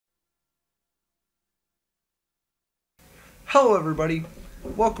Hello everybody,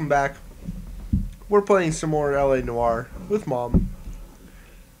 welcome back. We're playing some more LA Noire with Mom.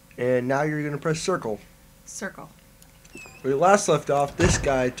 And now you're going to press circle. Circle. When we last left off, this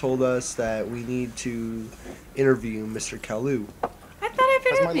guy told us that we need to interview Mr. Kalu. I thought I've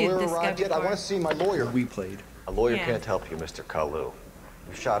interviewed this guy arrived yet? I want to see my lawyer. We played. A lawyer Yeah. can't help you, Mr. Kalu.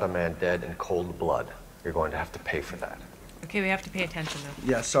 You shot a man dead in cold blood. You're going to have to pay for that. Okay, we have to pay attention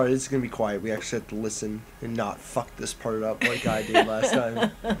though. Yeah, sorry, this is going to be quiet. We actually have to listen and not fuck this part up like I did last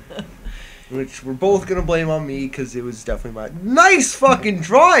time. Which we're both going to blame on me because it was definitely my... Nice fucking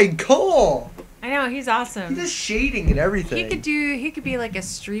drawing! Cool! I know, he's awesome. He does shading and everything. He could be like a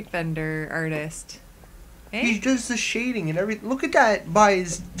street vendor artist. He Eh? does the shading and everything. Look at that by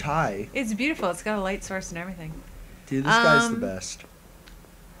his tie. It's beautiful. It's got a light source and everything. Dude, this guy's the best.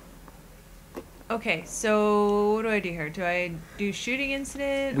 Okay, so what do I do here? Do I do shooting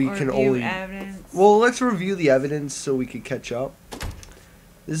incident We or can review only- evidence? Well, let's review the evidence so we could catch up.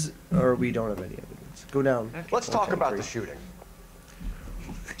 Or we don't have any evidence. Go down. Okay. Let's talk Okay, about great. the shooting.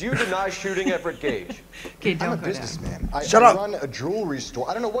 Do you deny shooting Everett Gage? Okay, I'm don't a go down. businessman. I Shut up. run a jewelry store.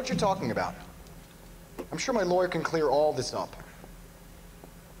 I don't know what you're talking about. I'm sure my lawyer can clear all this up.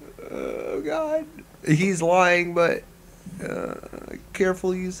 Oh, God. He's lying, but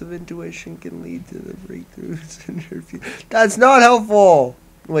careful use of intuition can lead to the breakthroughs in your future. That's not helpful.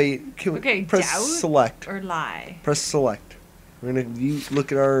 Wait, can we Okay, press doubt select? or lie? Press select. We're going to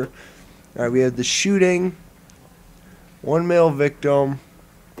look at our... All right, we have the shooting. One male victim.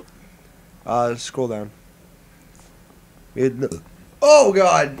 Scroll down. We had oh,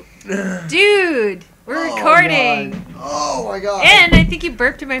 God. Dude, we're Oh, recording. God. Oh, my God. And I think you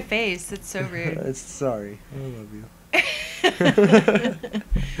burped in my face. That's so rude. Sorry. I love you.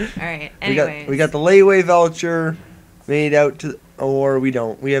 All right. Anyways. We got the layaway voucher made out to, or we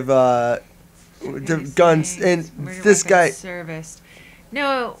don't. We have the guns and Murder this weapon guy. serviced.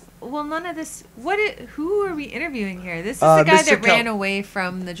 No, well, none of this. Who are we interviewing here? This is the guy Mr. that ran away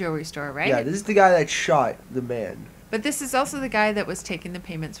from the jewelry store, right? Yeah, this is the guy that shot the man. But this is also the guy that was taking the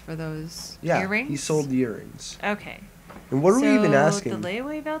payments for those Yeah, earrings. he sold the earrings. Okay. And what are we even So, asking? The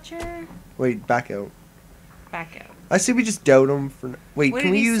layaway voucher. Wait, back out. Back out. I say we just doubt him for. Wait, What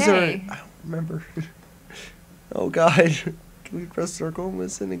can did we he use say? our? I don't remember. Oh God, can we press circle and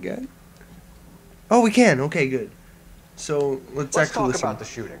listen again? Oh, we can. Okay, good. So let's Let's actually talk listen. about the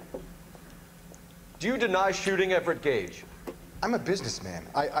shooting. Do you deny shooting Everett Gage? I'm a businessman.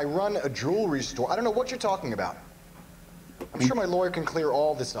 I run a jewelry store. I don't know what you're talking about. I'm sure my lawyer can clear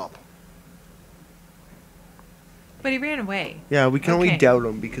all this up. But he ran away. Yeah, we can only Okay. doubt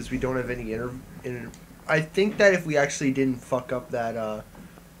him because we don't have any I think that if we actually didn't fuck up that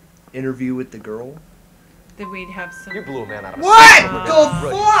interview with the girl. That we'd have some. You blew a man out of a What state. the Right,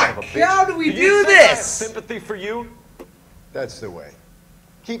 son of a fuck? bitch. How do we you do think I have this? sympathy for you? That's the way.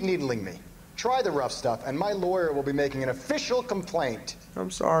 Keep needling me. Try the rough stuff, and my lawyer will be making an official complaint. I'm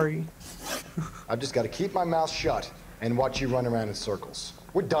sorry. I've just got to keep my mouth shut and watch you run around in circles.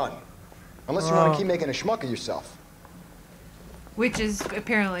 We're done. Unless you want to keep making a schmuck of yourself. Which is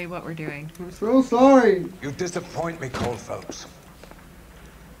apparently what we're doing. I'm so sorry. You disappoint me, cold folks.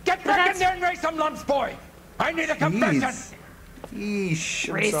 Get But back that's- in there and raise some lumps, boy! I need a confession! Jeez. Yeesh,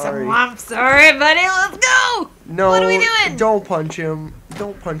 I'm Raise sorry. some lumps. All right, buddy, let's go. No, What are we doing? Don't punch him.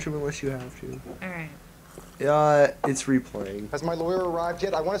 Don't punch him unless you have to. All right. It's replaying. Has my lawyer arrived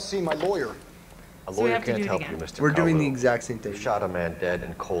yet? I want to see my lawyer. A So we lawyer have to do can't it help again. you, Mr. We're doing the Kalu. exact same thing. You shot a man dead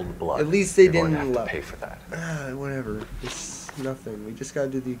in cold blood. At least they You're going to didn't have to pay for that. Whatever. It's nothing. We just gotta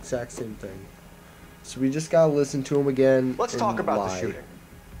do the exact same thing. So we just gotta listen to him again. Let's and talk about lie. the shooting.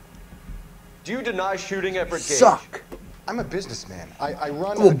 Do you deny shooting Everett Gage? Suck. I'm a businessman. I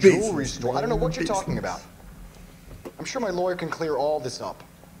run Oh, a jewelry business, store. man. I don't know what you're talking Business. about. I'm sure my lawyer can clear all this up.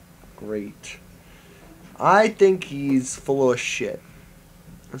 Great. I think he's full of shit.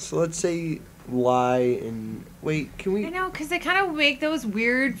 So let's say lie and wait. Can I we? know, because they kind of make those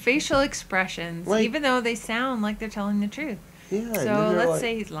weird facial expressions, Like- even though they sound like they're telling the truth. Yeah. and then So they're let's like-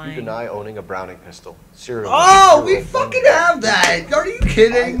 say he's You lying. deny owning a Browning pistol. Serial Oh, number we 01. fucking have that. Are you I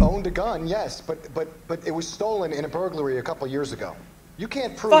kidding? owned a gun, yes, but it was stolen in a burglary a couple years ago. You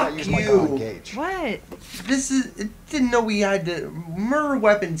can't prove I Fuck used my gun on you. Gage. What? This is. It didn't know we had to murder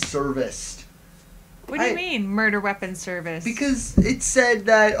weapon serviced. What do you I- mean, murder weapon service? Because it said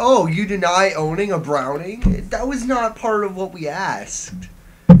that, oh, you deny owning a Browning? That was not part of what we asked.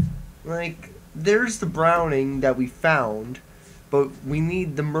 Like, there's the Browning that we found, but we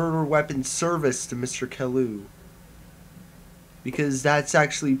need the murder weapon service to Mr. Kalu. Because that's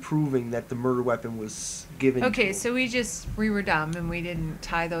actually proving that the murder weapon was given. Okay, to so we were dumb and we didn't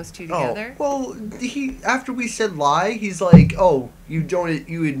tie those two together. Well, after we said lie, he's like, "Oh, you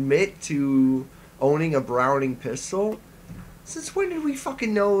admit to owning a Browning pistol?" Since when did we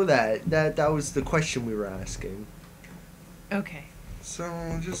fucking know that? That was the question we were asking. Okay. So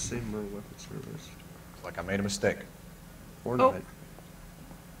I'll just say murder weapon service. Like I made a mistake. Or Oh. not.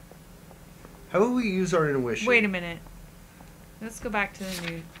 How about we use our intuition? Wait a minute. Let's go back to the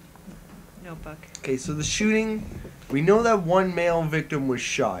new notebook. Okay, so the shooting, we know that one male victim was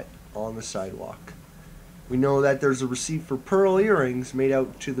shot on the sidewalk. We know that there's a receipt for pearl earrings made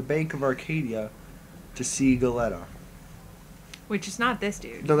out to the Bank of Arcadia to see Galetta. Which is not this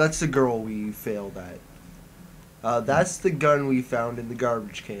dude. No, that's the girl we failed at. That's the gun we found in the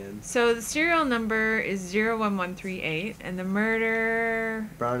garbage can. So the serial number is 01138 and the murder...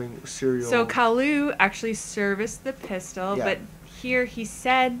 Browning serial. So Kalu actually serviced the pistol, Yeah. but here he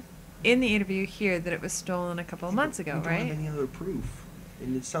said in the interview here that it was stolen a couple of months ago, we don't right? have any other proof.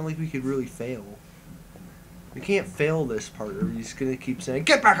 And it's not like we could really fail. We can't fail this part or he's going to keep saying,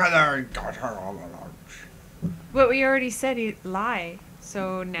 "Get back in there and got her all along." But we already said he'd lie,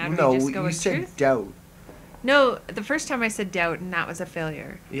 so now do No, we just go you with said truth? doubt. No, the first time I said doubt and that was a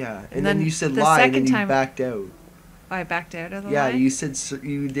failure. Yeah, and And then then you said the lie, and second then you time- backed out. I backed out of the Yeah, lie? you said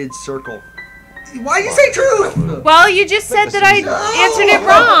you did circle. Why you say truth? Well, you just said that I answered it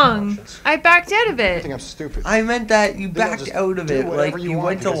wrong. I backed out of I it. think I'm stupid. I meant that you Then I'll backed just out of do it. whatever Like you you want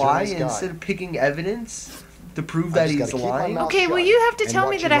went to because you're a lie nice guy. instead of picking evidence to prove I that just he's gotta keep my lying. mouth Okay, well, shut you have to and tell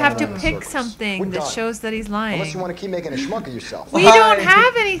me watch that you I have run to around in pick circles. something We're that done. shows that he's lying. Unless you want to keep making a schmuck of yourself. We Why? don't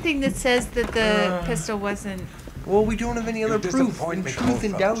have anything that says that the pistol wasn't. Well, we don't have any other proof. disappoint And me, truth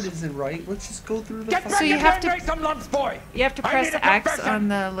and Colfax. doubt isn't right. Let's just go through the. Get fucking- back So you in have there to- and make some lunch, boy! You have to I press need a X confession. on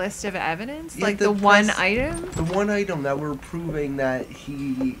the list of evidence, You like have the to one press- item. The one item that we're proving that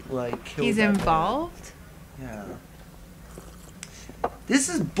he like killed. He's that man. involved. Yeah. This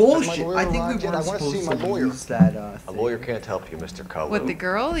is bullshit. lawyer I think we arrived yet? I weren't wanna see supposed my to lawyer. use that. A Thing. lawyer can't help you, Mr. Kalu. What, the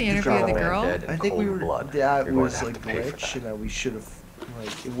girl? The You interview shot of a the man girl? dead in I think we cold were. blood. That You're going was to have like to pay for glitch, that. and that we should have.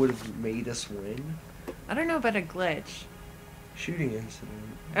 Like it would have made us win. I don't know about a glitch. Shooting incident.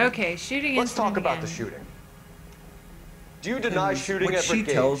 Okay, shooting Let's incident talk about again. the shooting. Do you deny shooting what at she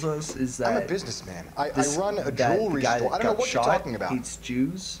Brigade? tells us is that I'm a businessman. I this- run a that jewelry the guy store. that I don't know got what you're shot talking about. hates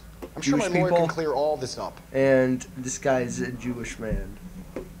Jews. I'm sure my Jewish lawyer people, can clear all this up. and this guy's a Jewish man.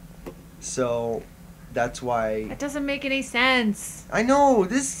 So that's why That doesn't make any sense. I know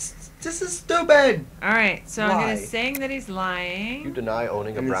this is stupid. All right, so I'm Lie. gonna saying that he's lying. You deny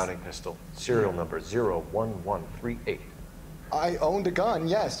owning a And it's- Browning pistol. Serial number 01138. I owned a gun,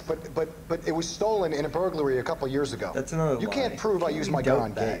 yes, but it was stolen in a burglary a couple years ago. That's another You lie. can't prove I Can't used we my gun doubt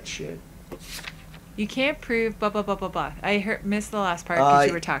on that Gage. shit. You can't prove blah blah blah blah blah. I missed the last part because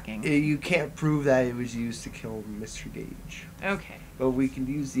you were talking. You can't prove that it was used to kill Mr. Gage. Okay. But we can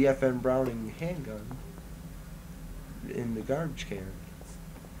use the FN Browning handgun in the garbage can.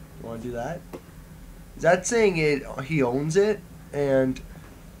 You want to do that? Is that saying it? He owns it, and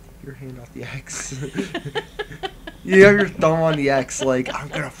your hand off the X. You have your thumb on the X, like I'm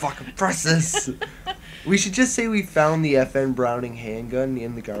gonna fucking press this. We should just say we found the FN Browning handgun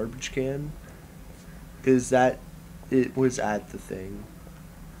in the garbage can, because that it was at the thing,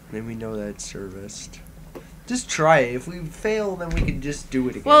 and then we know that it's serviced. Just try it. If we fail, then we can just do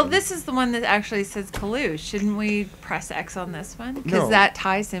it again. Well, this is the one that actually says Kalu. Shouldn't we press X on this one? Because No. that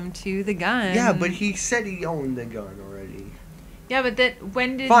ties him to the gun. Yeah, but he said he owned the gun already. Yeah, but that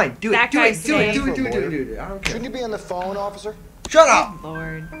when did Fine, do that it, do guy it, do say? it, do it, do it, do it, do it. I don't care. Shouldn't you be on the phone, officer? Shut up! Oh,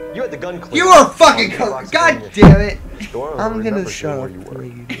 Lord. You had the gun cleared. You are fucking correct. God damn it! Store I'm gonna remembers shut where up. you were. for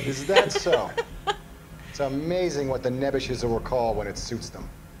you. Is that so? It's amazing what the nebbishes will recall when it suits them.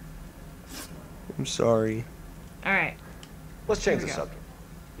 I'm sorry. All right. Let's change Here the we go. subject.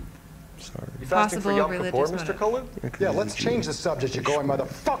 Sorry. You fasting for Possible Yom religious Kippur, Mr. motive. Kalu? Yeah, let's change the subject, you going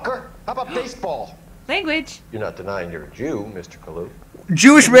motherfucker. How about baseball? Language. You're not denying you're a Jew, Mr. Kalu.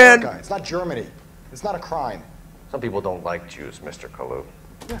 Jewish man. America, it's not Germany. It's not a crime. Some people don't like Jews, Mr. Kalu.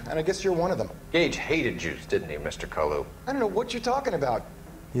 Yeah, and I guess you're one of them. Gage hated Jews, didn't he, Mr. Kalu? I don't know what you're talking about.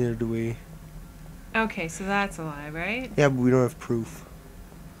 Neither do we. Okay, so that's a lie, right? Yeah, but we don't have proof.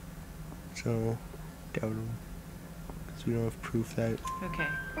 So, doubt him. Because we don't have proof that. Okay.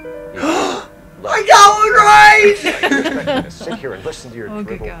 I got one right! You're expecting me to sit here and listen to your Oh,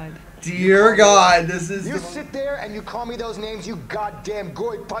 good dribble. God. Dear God, this is You the... sit there and you call me those names, you goddamn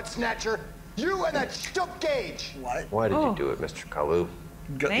goy butt snatcher. You and that Stup Gage. What? Why did Oh. you do it, Mr. Kalu?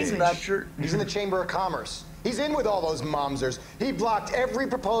 Language. Snatcher? He's in the Chamber of Commerce. He's in with all those momsers. He blocked every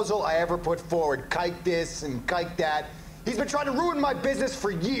proposal I ever put forward. Kike this and kike that. He's been trying to ruin my business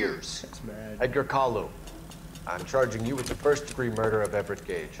for years. That's mad. Edgar Kalu, I'm charging you with the first-degree murder of Everett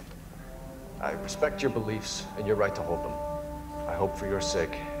Gage. I respect your beliefs and your right to hold them. I hope for your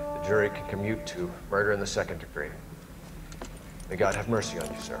sake the jury can commute to murder in the second degree. May God have mercy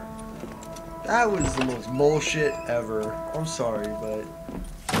on you, sir. That was the most bullshit ever. I'm sorry, but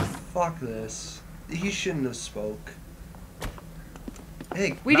fuck this. He shouldn't have spoke.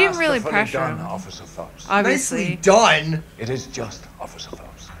 Hey, We didn't really Masterfully pressure done, him. Officer Phelps. Obviously. nicely done. It is just Officer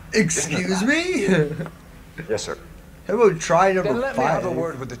Phelps. Excuse me? Yes, sir. How about try number Then let me have 5? a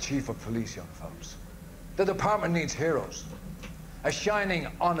word with the Chief of Police, young Phelps. The department needs heroes. A shining,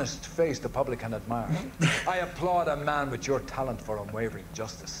 honest face the public can admire. I applaud a man with your talent for unwavering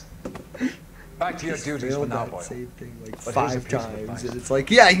justice. Back to your duties for now, that boy. same thing like But here's a 5 piece of times, advice. and it's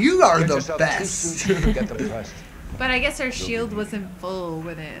like, yeah, you are Get the yourself 2 best. suits and get them pressed. But I guess our shield wasn't full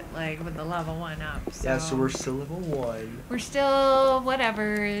with it, like with the level 1 up. So, Yeah, so we're still level 1. we're still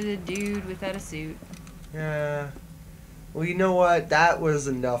whatever, the dude without a suit. Yeah. Well, you know what? That was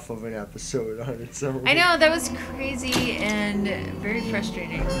enough of an episode on its own. I know, that was crazy and very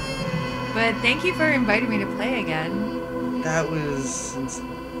frustrating. But thank you for inviting me to play again. That was...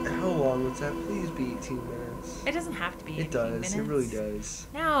 How long was that? Please be 18 minutes. It doesn't have to be 18 It does. minutes. It really does.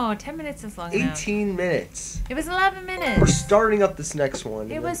 No, 10 minutes is long enough. 18 minutes. It was 11 We're minutes. starting up this next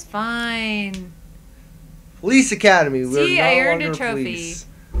one. It was fine. Police Academy. We're See, no I earned a longer trophy. Police.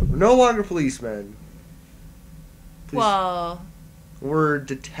 We're no longer policemen. Police- Well, We're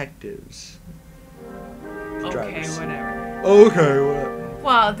detectives. okay, Drivers. whatever. Okay, what?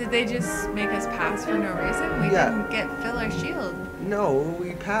 Well, did they just make us pass for no reason? We Yeah. didn't fill our shield. No,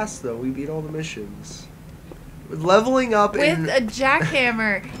 we passed though. We beat all the missions. With leveling up With in... a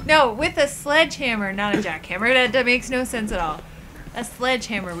jackhammer. No, with a sledgehammer, not a jackhammer. That makes no sense at all. A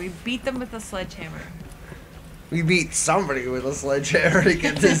sledgehammer. We beat them with a sledgehammer. We beat somebody with a sledgehammer to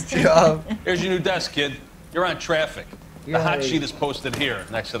get this job. Here's your new desk, kid. You're on traffic. The hot Yay. sheet is posted here,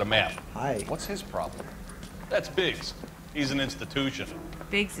 next to the map. Hi. What's his problem? That's Biggs. He's an institution.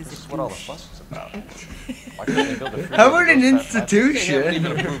 Biggs is This a is what all the douche. fuss is about. Why can't they build a freeway How about that an goes that fast? They haven't institution?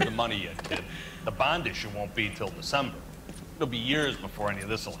 even approved the money yet, kid. The bond issue won't be till December. It'll be years before any of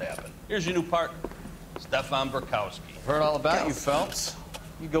this will happen. Here's your new partner, Stefan Burkowski. Heard all about you, Phelps.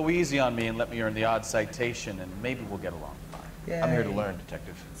 You go easy on me and let me earn the odd citation, and maybe we'll get along fine. I'm here to Yay. learn,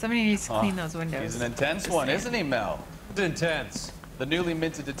 detective. Somebody needs to clean Oh, those windows. He's an intense one, isn't he, Mel? It's intense. The newly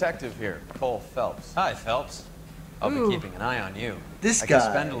minted detective here, Cole Phelps. Hi, Phelps. I'll Ooh. be keeping an eye on you. This I guy.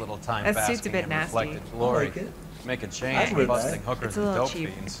 can spend a little time That suit's a basking bit in nasty. reflected I glory, like it. making I'd change wear and busting that. hookers It's a and little dope cheap.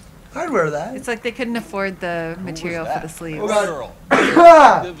 fiends. I'd wear that. It's like they couldn't afford the material for that? the sleeves. Oh, God. Girl,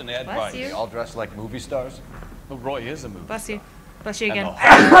 Ah! live and add Bless by. you. They all dressed like movie stars? Well, Roy is a movie Bless you. star. Bless you And again. the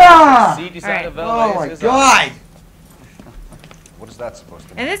Ah! seedy All side right. of LA Oh is my his god! What is that supposed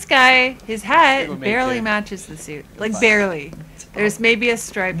to mean? And this guy, his hat It would make barely it- matches the suit. Like barely. There's maybe a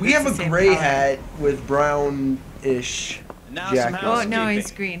stripe. We that's have the a same gray color. hat with brown-ish Now some jacket. Oh no, housekeeping.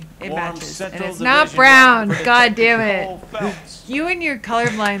 he's green. It Warm matches. And Central it's not Division brown. for God Detective damn it. Cole Phelps. You and your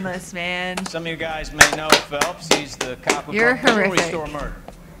colorblind list, man. Some of you guys may know Phelps. He's the cop who You're caught the jewelry horrific. store murder.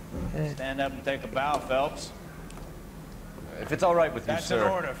 Stand up and take a bow, Phelps. If it's all right with you, That's an sir.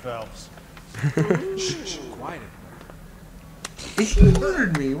 order, Phelps. Quiet. He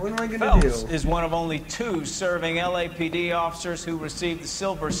murdered me. What am I gonna Phelps do? is one of only 2 serving LAPD officers who received the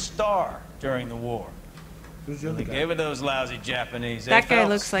Silver Star during the war. Who's the other They guy? gave it to those lousy Japanese. That guy Phelps?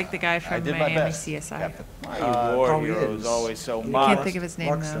 looks like the guy from did my Miami best, CSI. Captain. Why are you war Probably heroes is. always so I can't modest? think of his name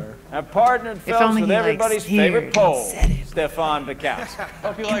though. Rockstar. I've partnered Phelps only with he, like, everybody's steered favorite and Pole, said it. Stefan Bukowski.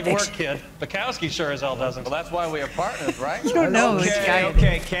 Hope you like work, kid. Bukowski sure as hell doesn't. Well, that's why we are partners, right? You don't know which guy it is.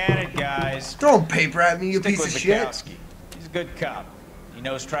 Okay, can it, guys. Throwing paper at me, you Stick piece with of shit. Bukowski. He's a good cop. He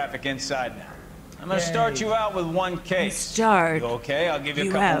knows traffic inside now. I'm gonna start you out with one case. Start You okay? I'll give you a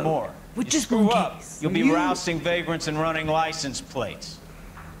you couple out more. with You just screw one up, case. you'll be You- rousting vagrants and running license plates.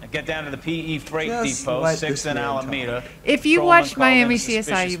 Now get down to the PE Freight Just Depot, let 6th this and man Alameda. If you Patrolman watched called in Miami a CSI,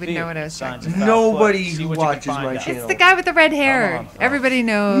 suspicious you would know what I was vehicle. talking Signs about. of foul Nobody play. See who what you can watches find my out. channel. It's the guy with the red Come hair. on, Phelps. Everybody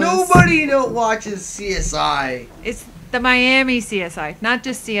knows. Nobody watches CSI. It's the Miami CSI, not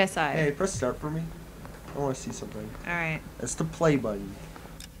just CSI. Hey, press start for me. I want to see something. All right. That's the play button.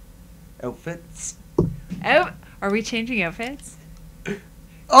 Outfits. Oh, are we changing outfits?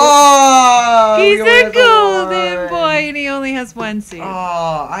 Oh! He's we only a have the golden one. boy, and he only has one suit. Oh,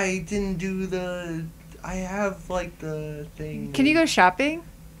 I didn't do the. I have like the thing. Can you go shopping?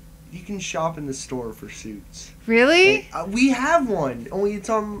 You can shop in the store for suits. Really? We have one. Only it's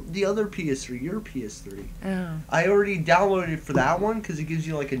on the other PS3. Your PS3. Oh. I already downloaded it for that one because it gives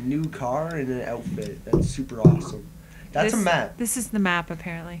you like a new car and an outfit. That's super awesome. That's a map. This is the map,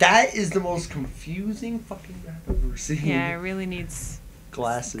 apparently. That is the most confusing fucking map I've ever seen. Yeah, it really needs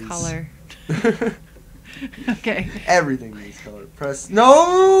Glasses. color. Okay. Everything needs color. Press.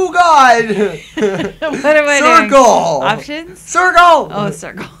 No, God! What am I doing? Circle! Options? Circle! Oh,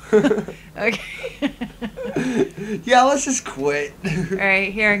 circle. Okay. Yeah, let's just quit.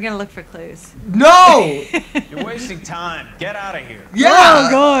 Alright, here, I'm gonna look for clues. No! You're wasting time. Get out of here. Yeah!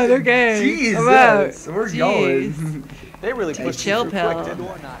 Oh, God, okay. Jesus! About. We're Jeez. going. They really Take pushed chill you through pill. quick,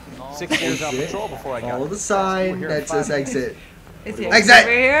 didn't they? 6 years on patrol before I got Follow here. the sign that says exit. Is he Exit!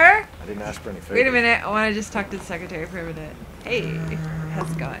 over here? I didn't ask for any favors. Wait a minute, I wanna just talk to the secretary for a minute. Hey, how's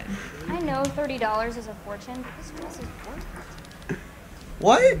it going? I know $30 is a fortune, but this dress is worth it.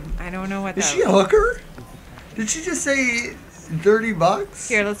 What? I don't know what Is that she a hooker? Did she just say $30?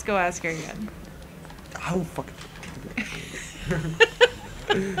 Here, let's go ask her again. I will fucking.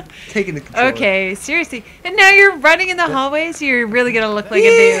 Taking the control. Okay, seriously. And now you're running in the hallways? You're really gonna look like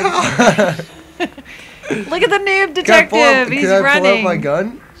a noob. Look at the noob detective. He's can I running. pull out my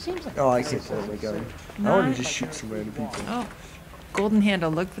gun? Seems like Oh, I can't pull out my gun. I want to just shoot some random people. Oh, golden handle.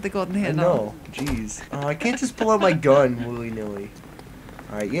 Look for the golden I handle. know. Jeez. Oh, I can't just pull out my gun willy-nilly.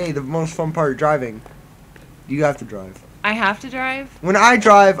 Alright, yay, the most fun part, driving. You have to drive. I have to drive? When I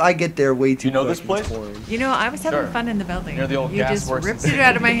drive, I get there way too You know quick this and it's place? boring. You know, I was having Sure. fun in the building. Near the old you gas just works ripped and it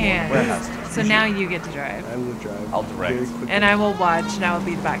out of my warehouse. hand. So now you get to drive. I will drive. I'll direct. very quickly. And I will watch, and I will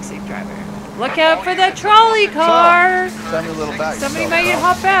be the backseat driver. Look out for the trolley car! Send me a little back. Somebody might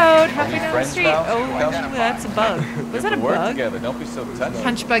hop out halfway down the friends, street. pal? Oh, that's a bug. Was that a Work bug? together. Don't be so touchy.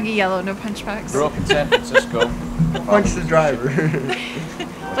 Punch buggy yellow, no punch backs. Grew up in San Francisco. Punch the driver.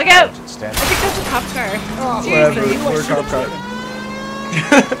 Look out! Stand I think that's a cop car. Whatever, Seriously. we're a cop car.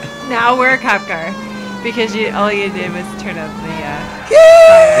 Now we're a cop car. Because all you did was turn up the Yeah!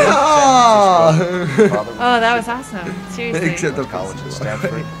 Oh, that was awesome. Seriously. Except the College in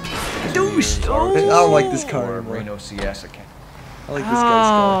Stanford. douche. I don't like this car Or anymore. Reno CS account. I like this guy's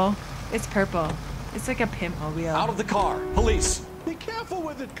car. Oh, it's purple. It's like a pimp mobile. Out of the car. Police. Be careful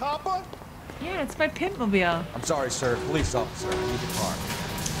with it, copper. Yeah, it's my pimp mobile. I'm sorry, sir. Police officer. I need the car.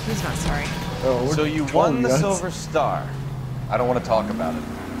 Who's not sorry? Oh, we're So you trolling won the guys. Silver Star. I don't want to talk about it.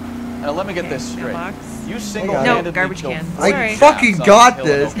 Now let me get Okay, this straight. mailbox. You No, single-handedly garbage killed can. four I Sorry. fucking cops got on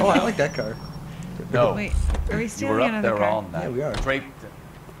this. Hill Oh, I Hill. like that car. No. Wait, are we You stealing were up another there car? all night. Yeah, we are. Draped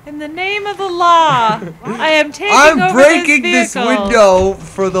In the name of the law, I am taking I'm over breaking this this vehicle. window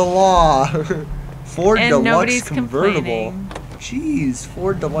for the law. Ford And Deluxe nobody's convertible. complaining. Jeez,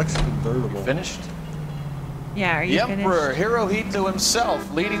 Ford Deluxe convertible. Finished? Yeah, are The you Emperor finished? Hirohito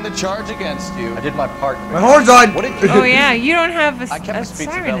himself leading the charge against you. I did my part. My horn's on. What did you Oh yeah, you don't have I kept a the speeds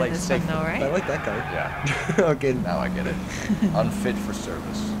of siren LA in this safe one though, I right? like that car. Yeah, Okay. now I get it. Unfit for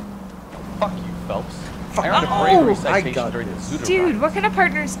service. Fuck you, Phelps. Fuck. I earned a Oh, bravery I citation got during the this. Zuder Dude, ride. what kind of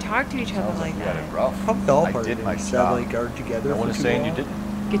partners talk to each other Sounds like you had that? it rough. Probably all I did partners my that job. like are together. No one for is too saying you long. didn't.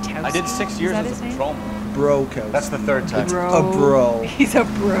 Gachowski. I did 6 years Is that as his a name? patrolman. Bro counts. That's the third time. Bro. A bro. He's a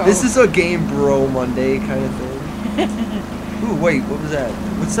bro. This is a game bro Monday kind of thing. Ooh, wait, what was that?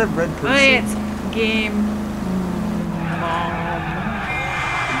 What's that red person? Oh, it's game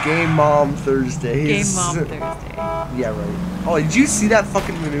mom. Game Mom Thursdays. Game mom Thursday. Yeah, right. Oh, did you see that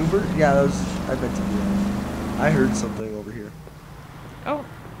fucking maneuver? Yeah, that was. I meant to do that. I heard something over here. Oh,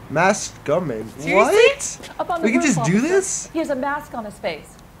 Masked gunman. Seriously? What? Up on the We can roof, just do officer. this? He has a mask on his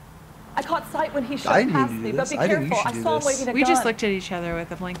face. I caught sight when he I shot didn't past need to me, do but this. be I think you careful. should I do saw him this. waving a we gun. just looked at each other with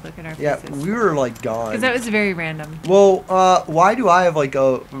a blank look in our Yeah, faces. we were like gone. Because that was very random. Well, why do I have like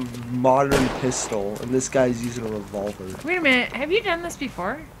a modern pistol and this guy's using a revolver? Wait a minute, have you done this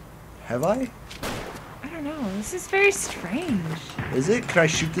before? Have I? I don't know. This is very strange. Is it? Can I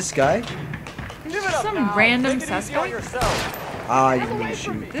shoot this guy? Is this some random suspect? Ah, I didn't mean to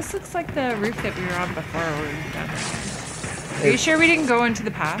shoot. This looks like the roof that we were on before. Where we were done. Are you sure we didn't go into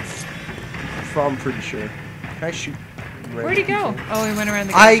the past? I'm pretty sure. Can I shoot? Where'd he go? Oh, he went around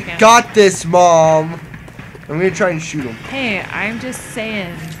the I garbage can. got this, Mom. I'm gonna try and shoot him. Hey, I'm just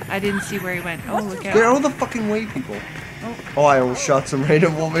saying. I didn't see where he went. Oh, look Get out out. of the fucking way, people. Oh, I almost shot some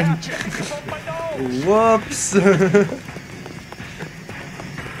random woman. Whoops.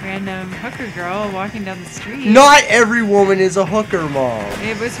 Random hooker girl walking down the street. Not every woman is a hooker, Mom.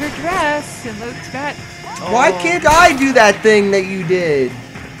 It was her dress. It looked bad. Why can't I do that thing that you did?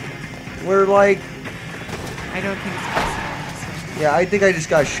 Where like, I don't think it's possible. on this one. yeah, I think I just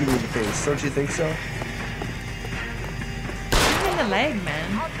got shoot in the face. Don't you think so? Shoot him in the leg, man.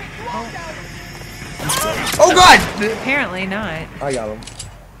 Oh God! Apparently not. I got him.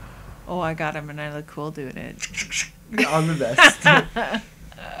 Oh, I got him, and I look cool doing it. I'm the best.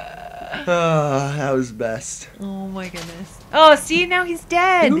 That was best. Oh my goodness. Oh, see, now he's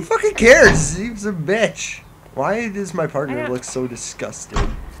dead. Who fucking cares? He's a bitch. Why does my I partner don't- look so disgusted?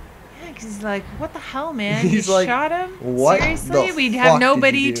 Yeah, 'cause he's like, what the hell, man? He's you like, shot him? what Seriously? the We'd fuck have did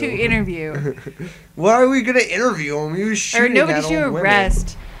nobody you to do? interview. Why are we gonna interview him? He was Or shooting nobody at to old women.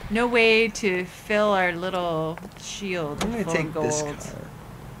 arrest. No way to fill our little shield I'm gonna full take of this gold. car.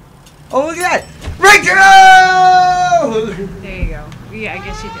 Oh, look at that! Retro! There you go. Yeah, I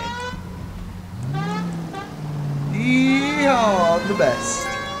guess you did. Yeehaw, I'm the best.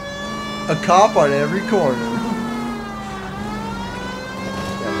 A cop on every corner.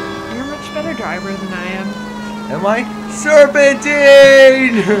 You're a much better driver than I am. Am I?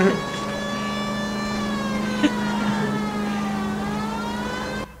 Serpentine!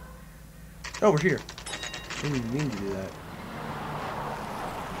 Oh, we're here. I didn't mean to do that.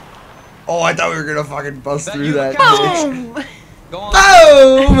 Oh, I thought we were gonna fucking bust through that. Boom! Go on.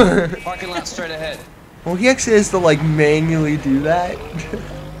 Boom! Parking lot straight ahead. Well, he actually has to like manually do that.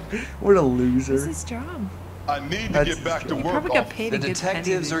 What a This loser. is his job. I need to That's get back to his work. Probably got paid The a good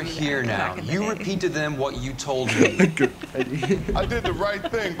detectives penny are to do here that now. back in the You day. repeat to them what you told me. I did the right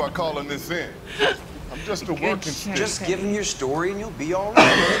thing by calling this in. I'm just a working check. Just give them your story and you'll be all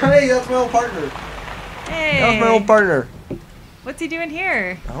right. Hey, that's my old partner. Hey, That was my old partner. what's he doing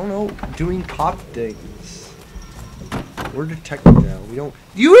here? I don't know, doing cop things. We're detectives now. We don't.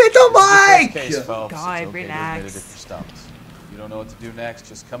 You hit the mic! Case, Phelps. God, It's okay to relax. admit it if you're stumped. If you don't know what to do next,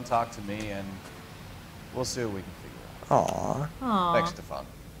 just come talk to me and we'll see what we can figure out. Aw. Aw. Thanks, Stefan.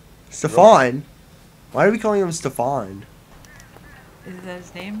 Stefan? Why are we calling him Stefan? Is that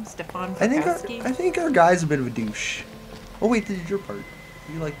his name? Stefan I Frakowski? think our guy's a bit of a douche. Oh wait, this is your part.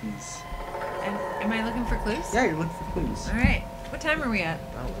 You like these? Am I looking for clues? Yeah, you're looking for clues. All right. What time are we at?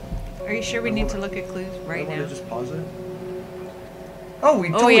 I don't know. Are you sure we need to look at clues right Wanna now? Just pause it. Oh, we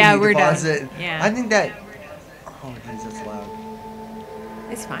Oh, totally yeah, need we're to pause done. it. Yeah. I think that. Oh, jeez, that's loud.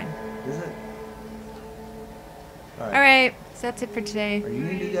 It's fine. Is it? All right. So that's it for today. Are you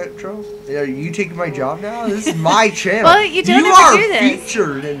gonna do the outro? Are you taking my job now? This is my channel. Well, you don't You ever are do this.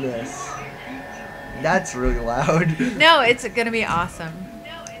 featured in this. That's really loud. No, it's gonna be awesome.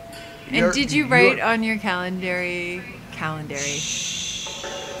 And You're- did you write on your calendary? I'm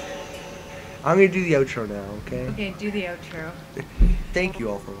gonna do the outro now, okay? Okay, do the outro. Thank you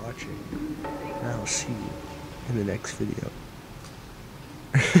all for watching. And I'll see you in the next video.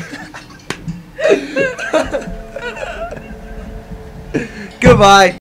 Goodbye.